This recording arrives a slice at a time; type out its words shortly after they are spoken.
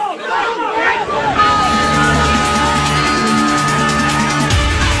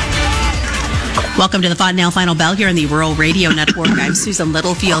Welcome to the Fontanelle Final Bell here on the Rural Radio Network. I'm Susan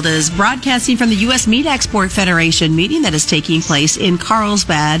Littlefield, is broadcasting from the U.S. Meat Export Federation meeting that is taking place in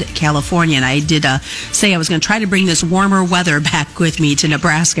Carlsbad, California. And I did say I was going to try to bring this warmer weather back with me to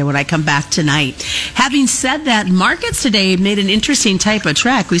Nebraska when I come back tonight. Having said that, markets today made an interesting type of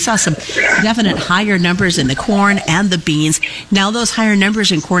trek. We saw some definite higher numbers in the corn and the beans. Now those higher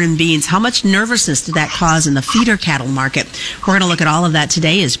numbers in corn and beans, how much nervousness did that cause in the feeder cattle market? We're going to look at all of that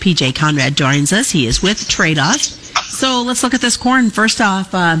today as PJ Conradt joins us. He is with Tredas. So let's look at this corn. First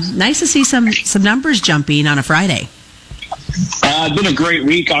off, nice to see some numbers jumping on a Friday. It's been a great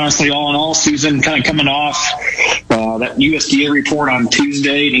week, honestly, all in all. Susan, kind of coming off that USDA report on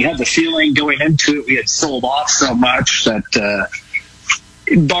Tuesday, and you had the feeling going into it we had sold off so much that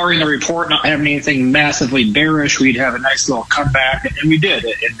barring the report not having anything massively bearish, we'd have a nice little comeback, and we did.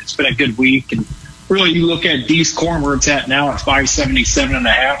 And it's been a good week. And really, you look at D's corn where it's at now at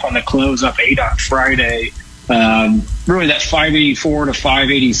 577.5 on the close, up 8 on Friday. Really, that 584 to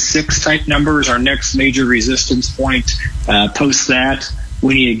 586 type number is our next major resistance point. Post that,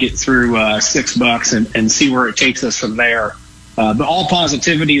 we need to get through $6 and see where it takes us from there. But all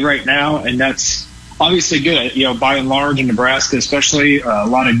positivity right now, and that's obviously good. You know, by and large in Nebraska, especially a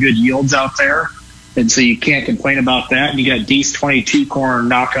lot of good yields out there. And so you can't complain about that. And you got D's 22 corn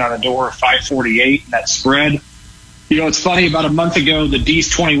knocking on the door of 548, and that spread. You know, it's funny, about a month ago, the D's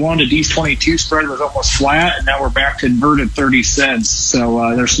 21 to D's 22 spread was almost flat, and now we're back to inverted 30 cents.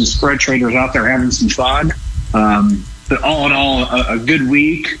 So there's some spread traders out there having some fun. But all in all, a good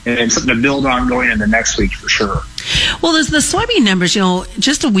week and something to build on going into next week for sure. Well, there's the soybean numbers. You know,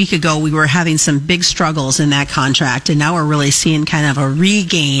 just a week ago, we were having some big struggles in that contract, and now we're really seeing kind of a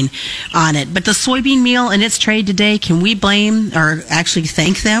regain on it. But the soybean meal and its trade today, can we blame or actually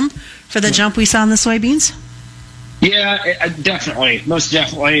thank them for the jump we saw in the soybeans? Yeah, definitely. Most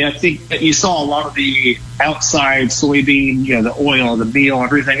definitely. I think that you saw a lot of the outside soybean, you know, the oil, the meal,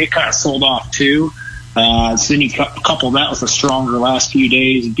 everything, it kind of sold off too. So then you couple that with a stronger last few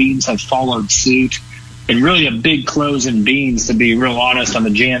days. Beans have followed suit. And really a big close in beans, to be real honest, on the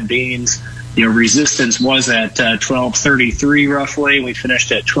Jan beans. You know, resistance was at 1233 roughly. We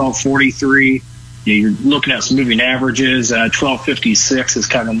finished at 1243. You're looking at some moving averages. 1256 is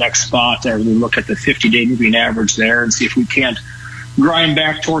kind of the next spot there. We look at the 50-day moving average there and see if we can't grind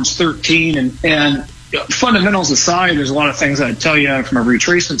back towards 13. And fundamentals aside, there's a lot of things I'd tell you from a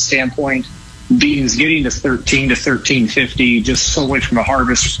retracement standpoint. Beans getting to 13 to 1350 just solely from a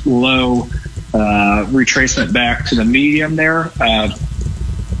harvest low. Retracement back to the medium there.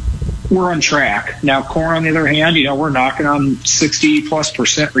 We're on track. Now, corn, on the other hand, you know, we're knocking on 60+%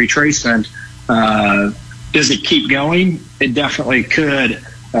 retracement. Does it keep going? It definitely could.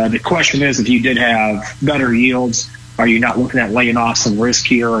 The question is, if you did have better yields, are you not looking at laying off some risk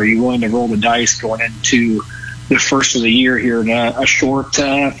here? Are you willing to roll the dice going into the first of the year here in a short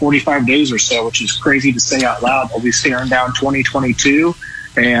 45 days or so, which is crazy to say out loud? We'll be staring down 2022.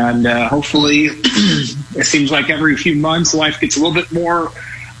 And hopefully, it seems like every few months, life gets a little bit more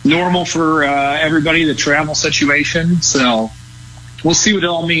normal for everybody, the travel situation. So we'll see what it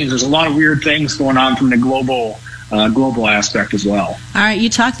all means. There's a lot of weird things going on from the global aspect as well. All right, you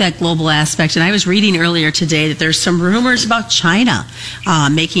talked that global aspect, and I was reading earlier today that there's some rumors about China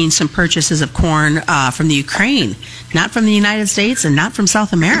making some purchases of corn from the Ukraine, not from the United States and not from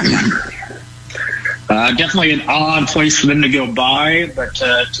South America. Definitely an odd place for them to go buy, but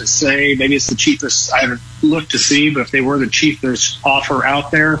to say maybe it's the cheapest, I haven't looked to see, but if they were the cheapest offer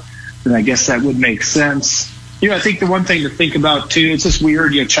out there, then I guess that would make sense. You know, I think the one thing to think about too, it's just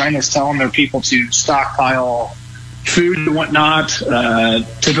weird, you know, China's telling their people to stockpile food and whatnot.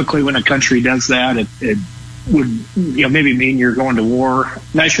 Typically when a country does that, it would, you know, maybe mean you're going to war.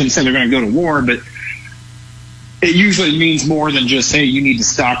 And I shouldn't say they're going to go to war, but it usually means more than just, hey, you need to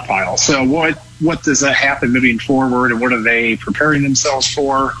stockpile. So what does that happen moving forward, and what are they preparing themselves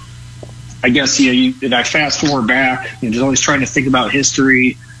for? I guess, and I fast forward back, just always trying to think about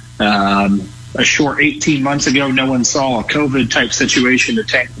history. A short 18 months ago, no one saw a COVID-type situation to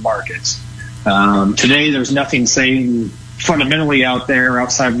tank the markets. Today, there's nothing saying fundamentally out there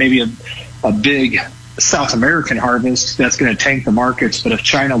outside maybe a big South American harvest that's going to tank the markets. But if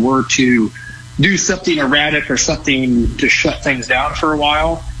China were to do something erratic or something to shut things down for a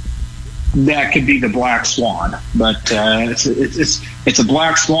while, that could be the black swan. But it's a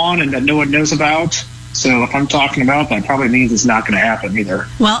black swan and that no one knows about. So if I'm talking about that, probably means it's not going to happen either.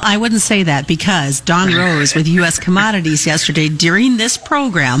 Well, I wouldn't say that, because Don Rose with U.S. Commodities yesterday during this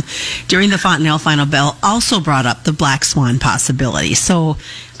program, during the Fontanelle Final Bell, also brought up the black swan possibility. So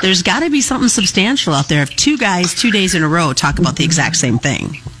there's got to be something substantial out there if two guys 2 days in a row talk about the exact same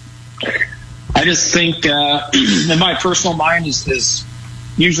thing. I just think, in my personal mind, is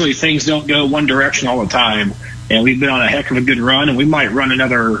usually things don't go one direction all the time. And we've been on a heck of a good run, and we might run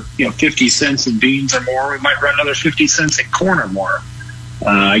another 50 cents in beans or more. We might run another 50 cents in corn or more.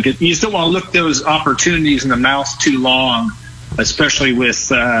 You still want to look those opportunities in the mouth too long, especially with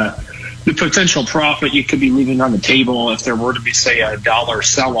the potential profit you could be leaving on the table if there were to be, say, a $1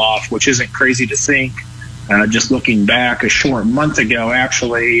 sell-off, which isn't crazy to think. Just looking back a short month ago,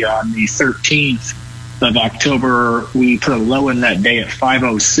 actually, on the 13th of October, we put a low in that day at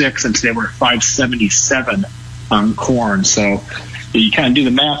 506, and today we're at 577 on corn. So you kind of do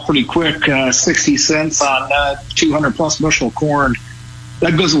the math pretty quick, 60 cents on 200-plus bushel corn.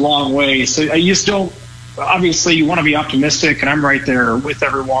 That goes a long way. So you just don't, obviously, you want to be optimistic, and I'm right there with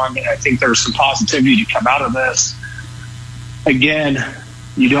everyone. I think there's some positivity to come out of this. Again,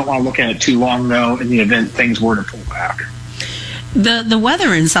 you don't want to look at it too long, though, in the event things were to pull back. The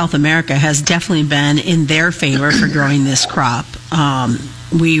weather in South America has definitely been in their favor for growing this crop.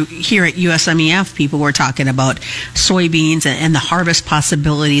 We here at USMEF, people were talking about soybeans and the harvest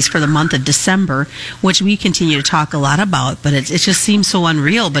possibilities for the month of December, which we continue to talk a lot about, but it just seems so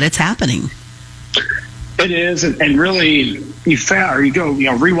unreal, but it's happening. It is, and really,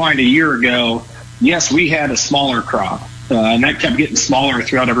 rewind a year ago, yes, we had a smaller crop, and that kept getting smaller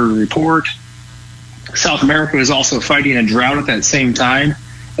throughout every report. South America was also fighting a drought at that same time,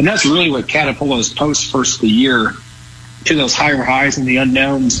 and that's really what catapulted us post first of the year to those higher highs and the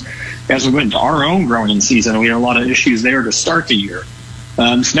unknowns as we went into our own growing season. We had a lot of issues there to start the year.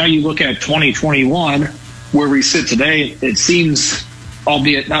 So now you look at 2021, where we sit today, it seems,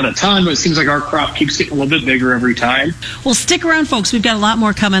 albeit not a ton, but it seems like our crop keeps getting a little bit bigger every time. Well, stick around, folks. We've got a lot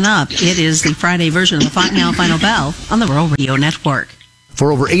more coming up. It is the Friday version of the Fontanelle Final Bell on the Rural Radio Network.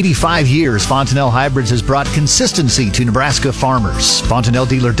 For over 85 years, Fontanelle Hybrids has brought consistency to Nebraska farmers. Fontanelle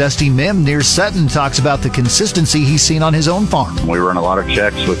dealer Dusty Mim near Sutton talks about the consistency he's seen on his own farm. We run a lot of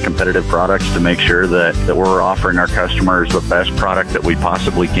checks with competitive products to make sure that we're offering our customers the best product that we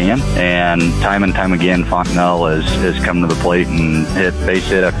possibly can. And time again, Fontanelle has come to the plate and hit base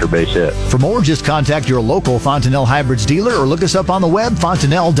hit after base hit. For more, just contact your local Fontanelle Hybrids dealer or look us up on the web,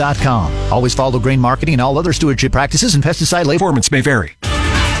 fontanelle.com. Always follow grain marketing and all other stewardship practices, and pesticide label performance may vary.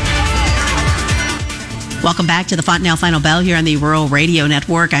 Welcome back to the Fontanelle Final Bell here on the Rural Radio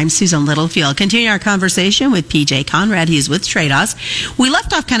Network. I'm Susan Littlefield. Continuing our conversation with PJ Conradt. He's with Tredas. We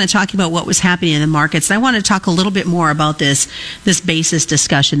left off kind of talking about what was happening in the markets. And I want to talk a little bit more about this basis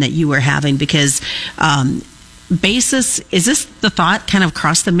discussion that you were having, because basis, is this the thought kind of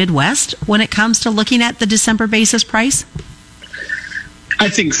across the Midwest when it comes to looking at the December basis price? I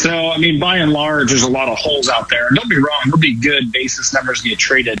think so. I mean, by and large, there's a lot of holes out there. Don't be wrong. There'll be good basis numbers get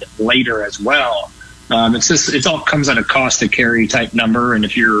traded later as well. It all comes at a cost to carry type number, and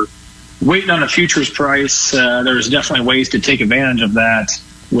if you're waiting on a futures price, there's definitely ways to take advantage of that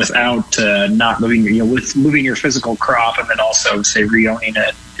without not moving moving your physical crop, and then also say re-owning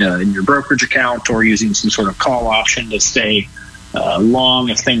it in your brokerage account or using some sort of call option to stay long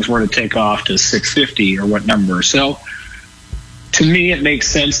if things were to take off to 650 or what number. So to me, it makes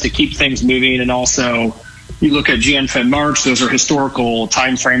sense to keep things moving, and also you look at Jan, Feb, March, those are historical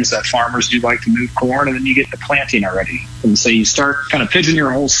time frames that farmers do like to move corn, and then you get the planting already. And so you start kind of pigeoning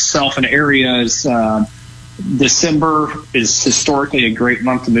your whole self in areas. December is historically a great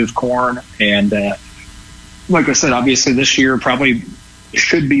month to move corn. And like I said, obviously this year probably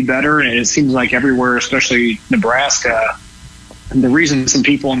should be better. And it seems like everywhere, especially Nebraska, and the reason some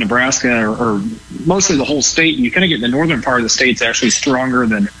people in Nebraska or mostly the whole state, you kind of get the northern part of the state's actually stronger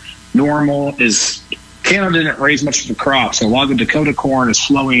than normal, is Canada didn't raise much of a crop, so a lot of the Dakota corn is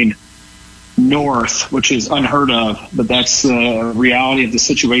flowing north, which is unheard of, but that's the reality of the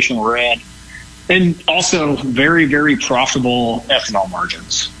situation we're in. And also very, very profitable ethanol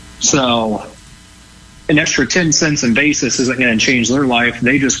margins. So an extra 10 cents in basis isn't going to change their life.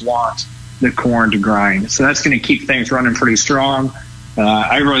 They just want the corn to grind. So that's going to keep things running pretty strong.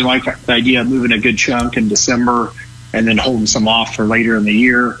 I really like the idea of moving a good chunk in December and then holding some off for later in the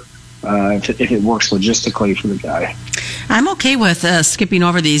year. If it works logistically for the guy. I'm okay with skipping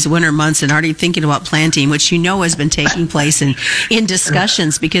over these winter months and already thinking about planting, which has been taking place in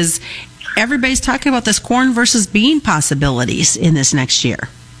discussions, because everybody's talking about this corn versus bean possibilities in this next year.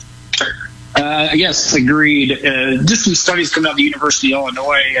 Yes, agreed. Just some studies coming out of the University of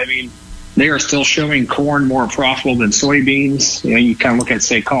Illinois. I mean, they are still showing corn more profitable than soybeans. You kind of look at,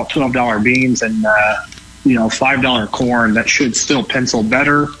 say, call it $12 beans and $5 corn. That should still pencil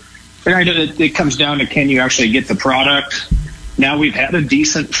better. And it comes down to, can you actually get the product? Now we've had a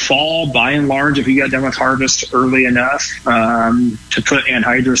decent fall by and large if you got done with harvest early enough to put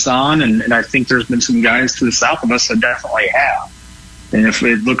anhydrous on. And I think there's been some guys to the south of us that definitely have. And if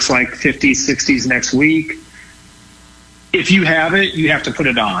it looks like 50s, 60s next week, if you have it, you have to put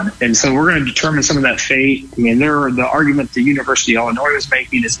it on. And so we're going to determine some of that fate. I mean, the argument the University of Illinois was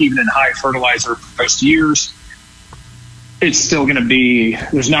making is even in high fertilizer priced years, it's still going to be,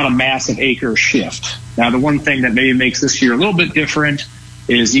 there's not a massive acre shift. Now, the one thing that maybe makes this year a little bit different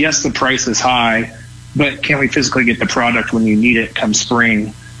is, yes, the price is high, but can we physically get the product when you need it come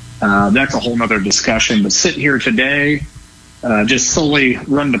spring? That's a whole nother discussion. But sitting here today, just solely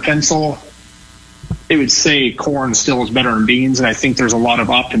run the pencil, it would say corn still is better than beans. And I think there's a lot of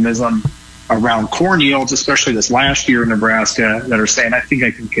optimism around corn yields, especially this last year in Nebraska, that are saying, I think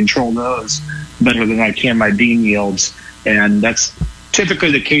I can control those better than I can my bean yields. And that's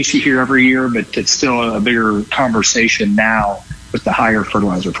typically the case you hear every year, but it's still a bigger conversation now with the higher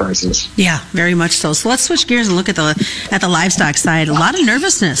fertilizer prices. Yeah, very much so. So let's switch gears and look at the livestock side. A lot of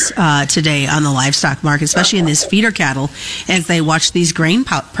nervousness today on the livestock market, especially in these feeder cattle, as they watch these grain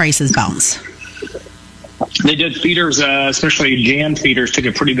prices bounce. They did. Feeders, especially Jan feeders, took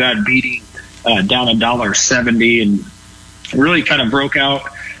a pretty bad beating, down $1.70, and really kind of broke out.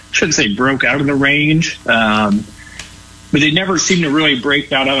 Shouldn't say broke out of the range. But they never seem to really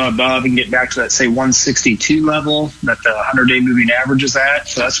break out above and get back to that, say, 162 level that the 100-day moving average is at.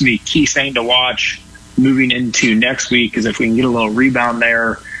 So that's going to be a key thing to watch moving into next week, is if we can get a little rebound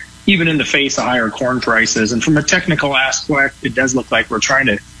there, even in the face of higher corn prices. And from a technical aspect, it does look like we're trying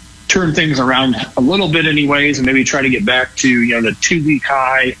to turn things around a little bit anyways, and maybe try to get back to, the 2-week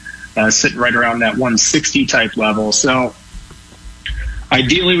high, sitting right around that 160 type level. So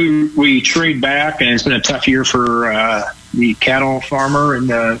ideally we trade back, and it's been a tough year for the cattle farmer and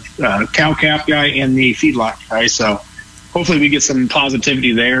the cow calf guy and the feedlot guy. So hopefully we get some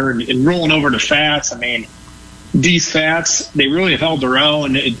positivity there. And rolling over to fats, I mean, these fats, they really have held their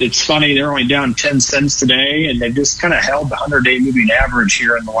own. It's funny, they're only down 10 cents today, and they've just kind of held the 100-day moving average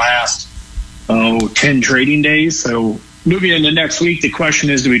here in the last 10 trading days. So moving into next week, the question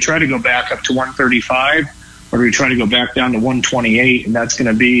is, do we try to go back up to 135, or do we try to go back down to 128? And that's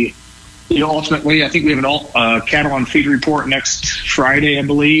going to be, ultimately, I think we have an cattle on feed report next Friday, I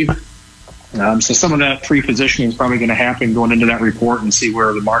believe. So some of that pre-positioning is probably going to happen going into that report, and see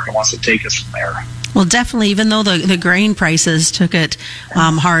where the market wants to take us from there. Well, definitely, even though the grain prices took it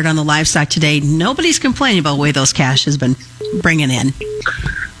hard on the livestock today, nobody's complaining about the way those cash has been bringing in.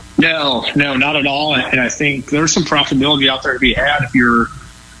 No, not at all. And I think there's some profitability out there to be had if you're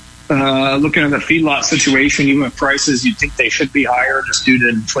looking at the feedlot situation. Even with prices, you'd think they should be higher just due to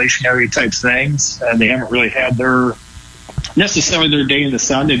inflationary type things. And they haven't really had necessarily their day in the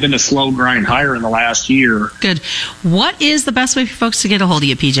sun. They've been a slow grind higher in the last year. Good. What is the best way for folks to get a hold of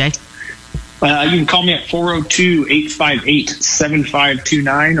you, PJ? You can call me at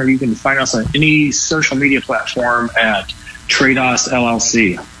 402-858-7529, or you can find us on any social media platform at Tredas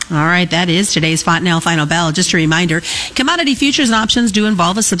LLC. All right, that is today's Fontanelle Final Bell. Just a reminder, commodity futures and options do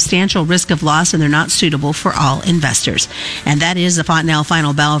involve a substantial risk of loss, and they're not suitable for all investors. And that is the Fontanelle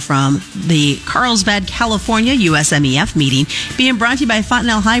Final Bell from the Carlsbad, California USMEF meeting, being brought to you by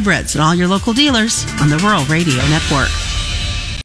Fontanelle Hybrids and all your local dealers on the Rural Radio Network.